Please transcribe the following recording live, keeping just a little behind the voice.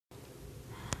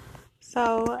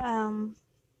So,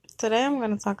 today I'm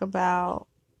going to talk about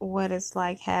what it's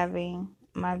like having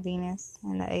my Venus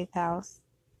in the eighth house.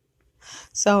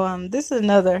 So, this is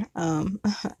another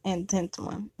intense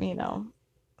one.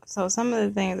 So, some of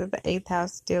the things that the eighth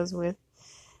house deals with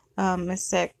is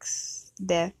sex,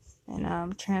 death,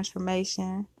 and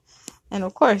transformation. And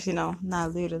of course,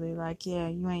 not literally, like, yeah,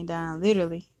 you ain't dying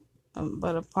literally,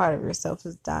 but a part of yourself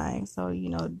is dying. So,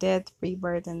 death,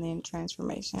 rebirth, and then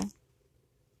transformation.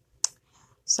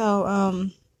 So,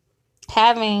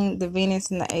 having the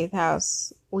Venus in the eighth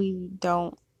house, we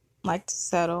don't like to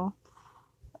settle.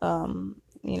 Like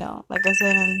I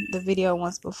said in the video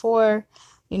once before,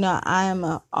 I am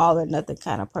a all or nothing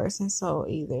kind of person. So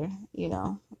either, we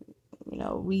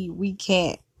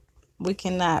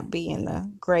cannot be in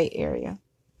the gray area.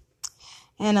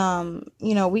 And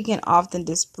we can often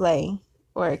display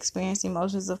or experience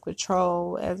emotions of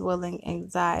control as well as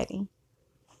anxiety.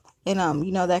 And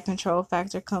that control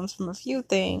factor comes from a few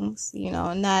things,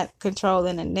 not control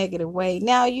in a negative way.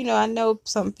 Now, I know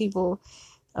some people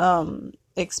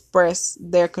express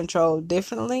their control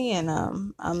differently, and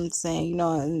I'm saying,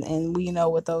 and we know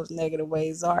what those negative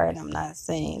ways are, and I'm not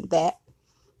saying that.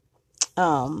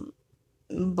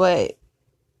 But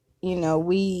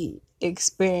we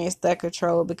experience that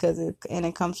control because it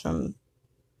comes from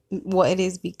what it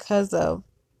is because of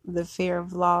the fear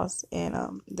of loss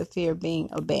and the fear of being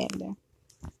abandoned.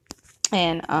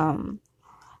 And and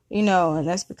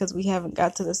that's because we haven't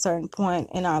got to the certain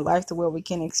point in our life to where we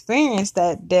can experience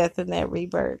that death and that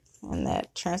rebirth and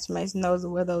that transformation. Those are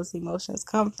where those emotions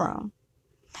come from.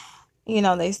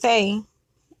 They say,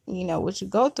 what you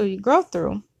go through, you grow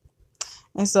through.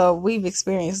 And so we've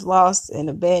experienced loss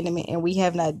and abandonment, and we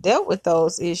have not dealt with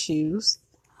those issues.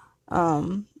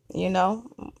 Um, you know,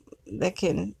 that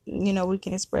can, we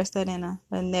can express that in a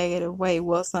negative way.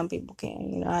 Well, some people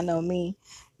can. I know me.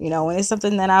 When it's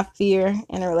something that I fear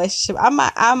in a relationship,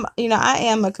 I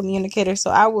am a communicator,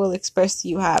 so I will express to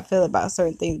you how I feel about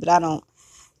certain things, but I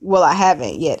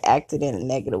haven't yet acted in a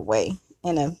negative way,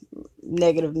 in a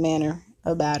negative manner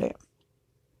about it.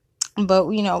 But,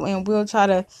 and we'll try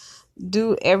to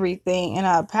do everything in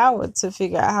our power to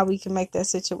figure out how we can make that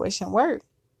situation work,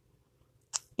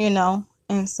 and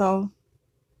so,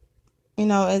 we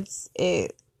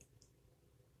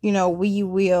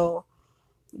will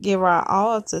give our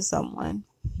all to someone.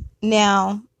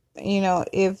 Now,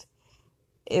 if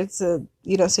it's a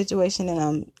situation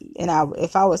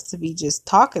if I was to be just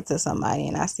talking to somebody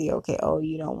and I see, okay, oh,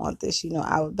 you don't want this,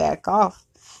 I would back off.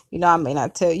 I may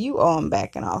not tell you, oh, I'm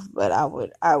backing off, but I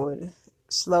would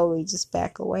slowly just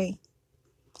back away.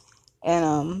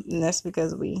 And that's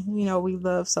because we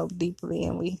love so deeply,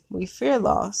 and we fear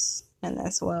loss, and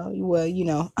that's I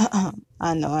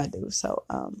know I do. So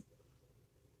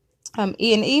and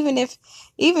even if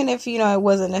it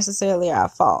wasn't necessarily our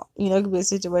fault, it could be a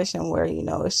situation where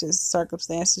it's just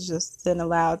circumstances just didn't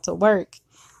allow it to work,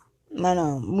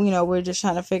 and we're just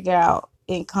trying to figure out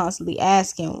and constantly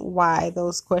asking why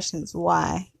those questions.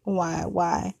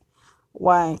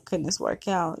 Why couldn't this work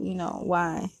out?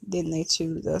 Why didn't they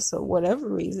choose us, or whatever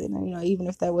reason? And, even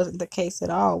if that wasn't the case at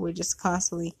all, we're just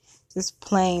constantly just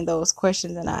playing those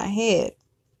questions in our head.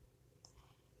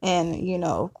 And,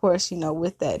 of course,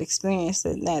 with that experience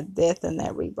and that death and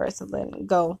that rebirth and letting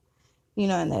go,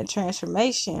 and that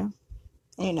transformation,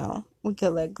 we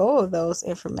could let go of those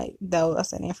those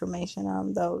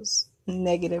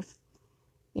negative,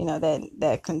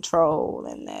 that control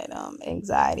and that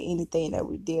anxiety, anything that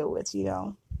we deal with, we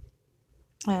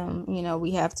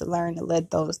have to learn to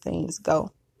let those things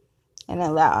go and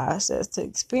allow ourselves to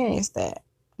experience that,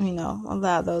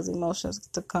 allow those emotions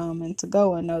to come and to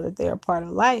go and know that they're a part of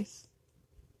life.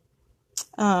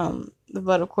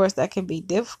 But of course that can be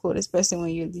difficult, especially when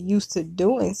you're used to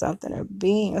doing something or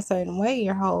being a certain way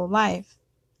your whole life.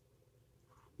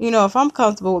 If I'm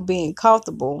comfortable with being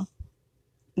comfortable,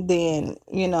 then,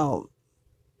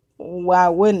 why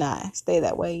wouldn't I stay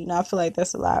that way? I feel like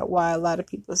that's why a lot of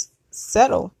people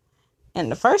settle in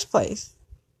the first place.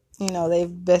 They've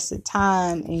invested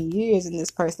time and years in this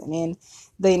person, and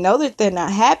they know that they're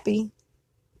not happy.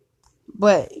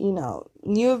 But, you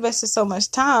invested so much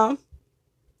time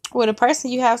with a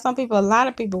person. You have a lot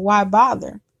of people, why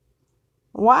bother?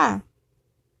 Why?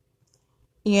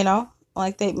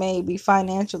 Like they may be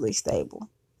financially stable.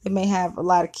 They may have a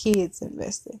lot of kids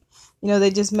invested.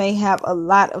 They just may have a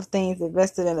lot of things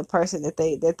invested in a person that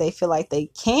they feel like they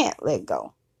can't let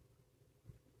go.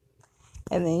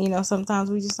 And then,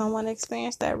 sometimes we just don't want to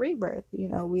experience that rebirth.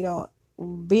 We don't,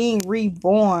 being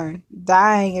reborn,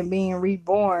 dying and being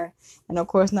reborn. And of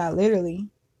course, not literally,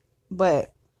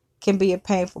 but can be a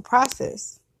painful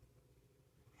process.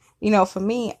 For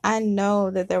me, I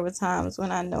know that there were times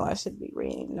when I know I should be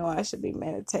reading, know I should be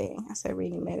meditating. I said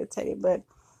reading, meditating, but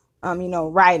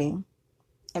writing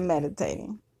and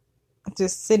meditating.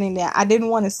 Just sitting there. I didn't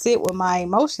want to sit with my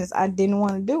emotions. I didn't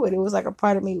want to do it. It was like a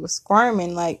part of me was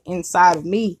squirming like inside of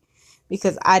me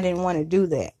because I didn't want to do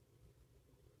that.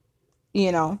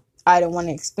 I didn't want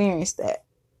to experience that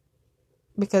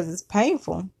because it's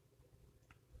painful.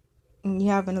 And you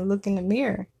having to look in the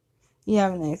mirror. You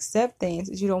having to accept things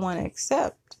that you don't want to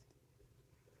accept.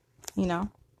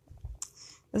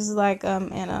 This is like so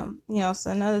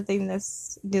another thing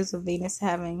that's deals with Venus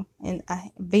having in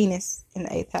Venus in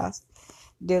the eighth house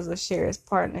deals with shares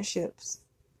partnerships.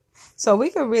 So we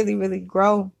could really, really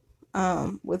grow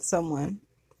with someone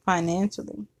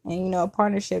financially. And a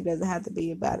partnership doesn't have to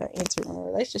be about an intimate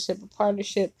relationship. A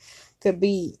partnership could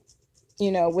be,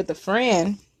 with a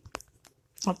friend,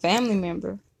 a family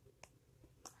member.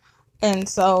 And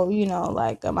so,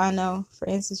 I know, for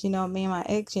instance, me and my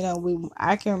ex,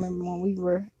 I can remember when we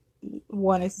were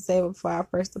wanting to save up for our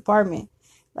first apartment.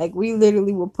 Like, we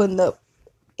literally were putting up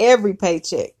every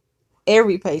paycheck,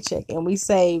 and we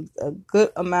saved a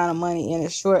good amount of money in a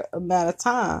short amount of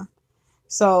time.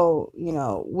 So,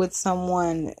 with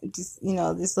someone, just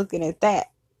looking at that,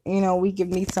 we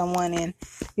can meet someone and,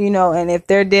 and if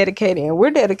they're dedicated and we're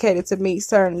dedicated to meet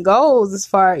certain goals as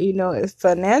far, as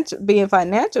being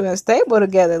financial and stable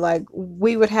together, like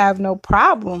we would have no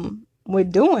problem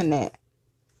with doing that.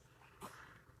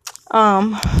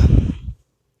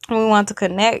 We want to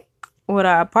connect with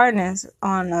our partners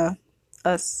on a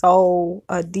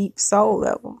deep soul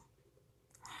level.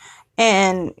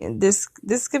 And this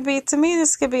could be, to me,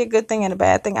 this could be a good thing and a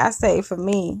bad thing. I say for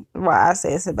me, why I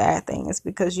say it's a bad thing is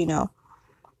because,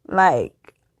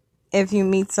 like if you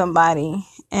meet somebody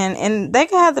and they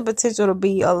can have the potential to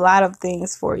be a lot of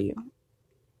things for you.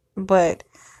 But,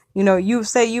 you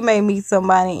say you may meet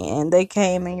somebody and they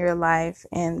came in your life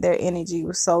and their energy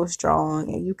was so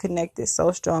strong and you connected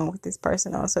so strong with this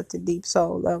person on such a deep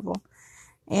soul level.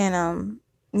 And,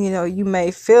 you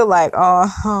may feel like,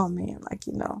 oh man, like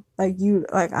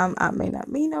I may not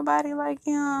meet nobody like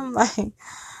him. Like,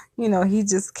 he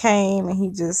just came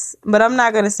and but I'm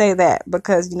not going to say that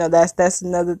because, that's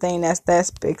another thing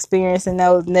that's experiencing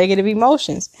those negative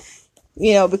emotions,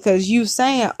 because you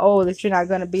saying, that you're not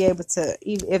going to be able to,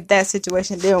 even if that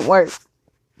situation didn't work.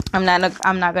 I'm not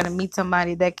going to meet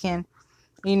somebody that can,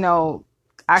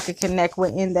 I could connect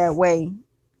with in that way.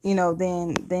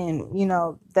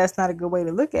 Then that's not a good way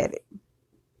to look at it.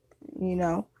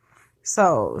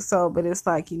 So, but it's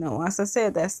like, once I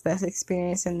said that's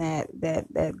experiencing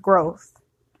that growth,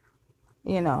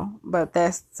 but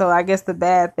so I guess the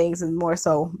bad things is more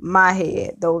so my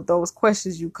head, those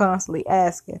questions you constantly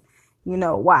asking,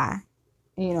 why,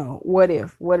 what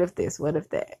if this, what if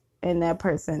that, and that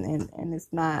person, and it's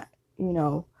not,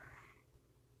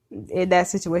 that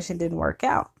situation didn't work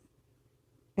out.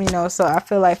 So I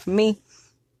feel like for me,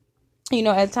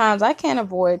 at times I can't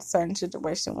avoid certain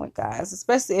situations with guys,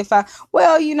 especially if I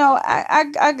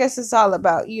guess it's all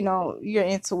about, your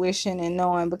intuition and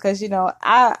knowing, because,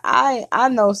 I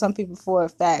know some people for a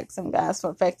fact, some guys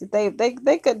for a fact that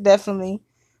they could definitely,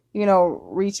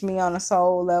 reach me on a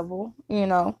soul level,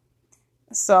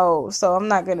 So I'm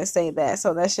not gonna say that.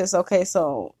 So that's just okay.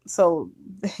 So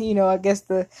I guess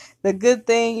the good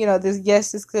thing,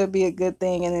 this could be a good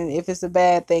thing, and then if it's a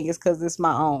bad thing, it's because it's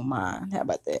my own mind. How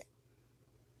about that?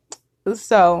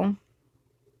 So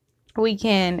we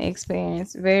can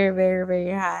experience very, very,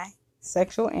 very high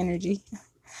sexual energy.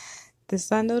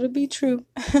 This I know to be true.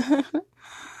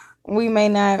 We may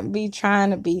not be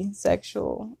trying to be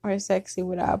sexual or sexy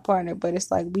with our partner, but it's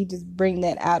like we just bring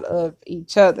that out of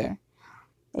each other.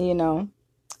 So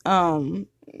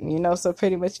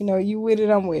pretty much, you with it,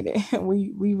 I'm with it.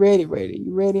 We ready.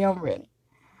 You ready, I'm ready.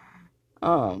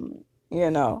 Um,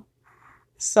 you know.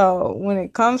 So when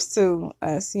it comes to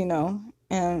us, and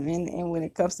when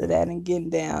it comes to that and getting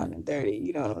down and dirty,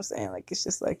 you know what I'm saying? Like it's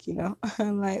just like, what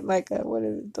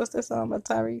is it? What's that song by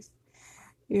Tyrese?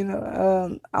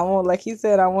 I want, like he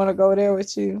said, I want to go there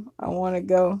with you. I want to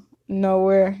go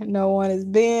nowhere no one has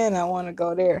been. I want to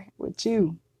go there with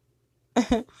you.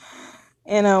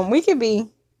 And we could be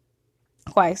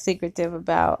quite secretive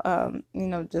about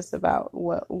just about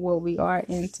what we are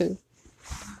into.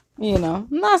 I'm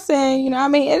not saying,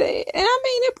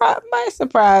 it probably might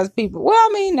surprise people.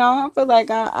 Well, no, I feel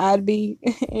like I'd be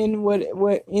in what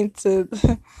into,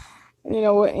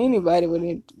 what anybody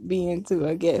would be into,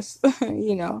 I guess.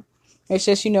 It's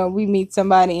just, we meet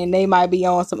somebody and they might be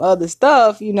on some other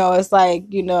stuff, it's like,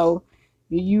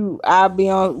 I'll be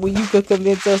on. Well, you could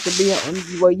convince us to be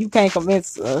on. Well, you can't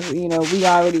convince us. We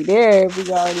already there.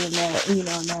 We already in that. In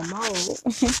that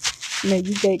mode.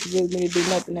 You can't convince me to do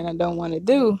nothing that I don't want to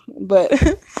do. But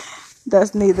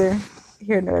that's neither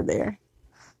here nor there.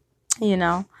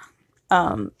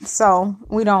 So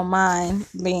we don't mind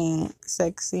being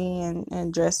sexy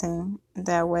and dressing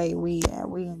that way. We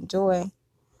enjoy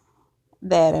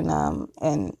that,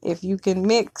 and if you can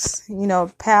mix,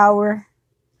 power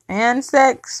and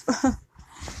sex,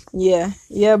 yeah,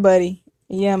 buddy,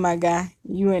 yeah, my guy,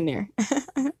 you in there.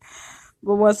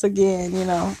 But once again,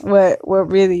 what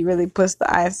really really puts the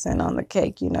icing on the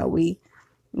cake. We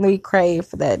crave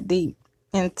for that deep,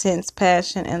 intense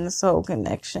passion and the soul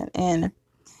connection, and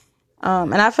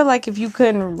I feel like if you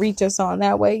couldn't reach us on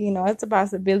that way, it's a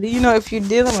possibility. If you're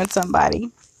dealing with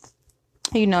somebody,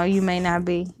 we may not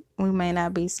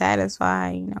be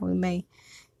satisfied. We may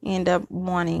end up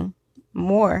wanting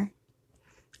more,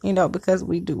 because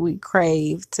we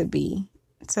crave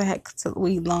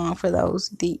we long for those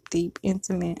deep, deep,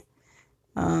 intimate,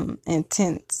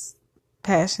 intense,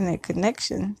 passionate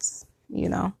connections,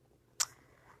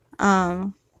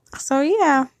 So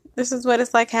yeah, this is what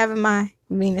it's like having my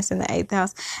Venus in the 8th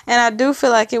house. And I do feel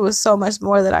like it was so much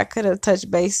more that I could have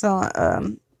touched base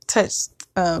on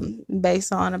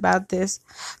about this.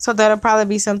 So that'll probably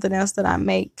be something else that I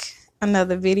make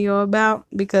another video about,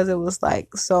 because it was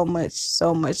like so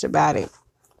much about it.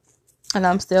 And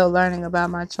I'm still learning about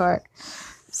my chart.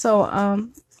 So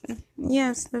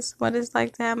yes, that's what it's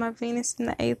like to have my Venus in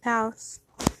the 8th house.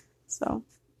 So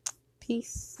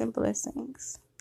peace and blessings.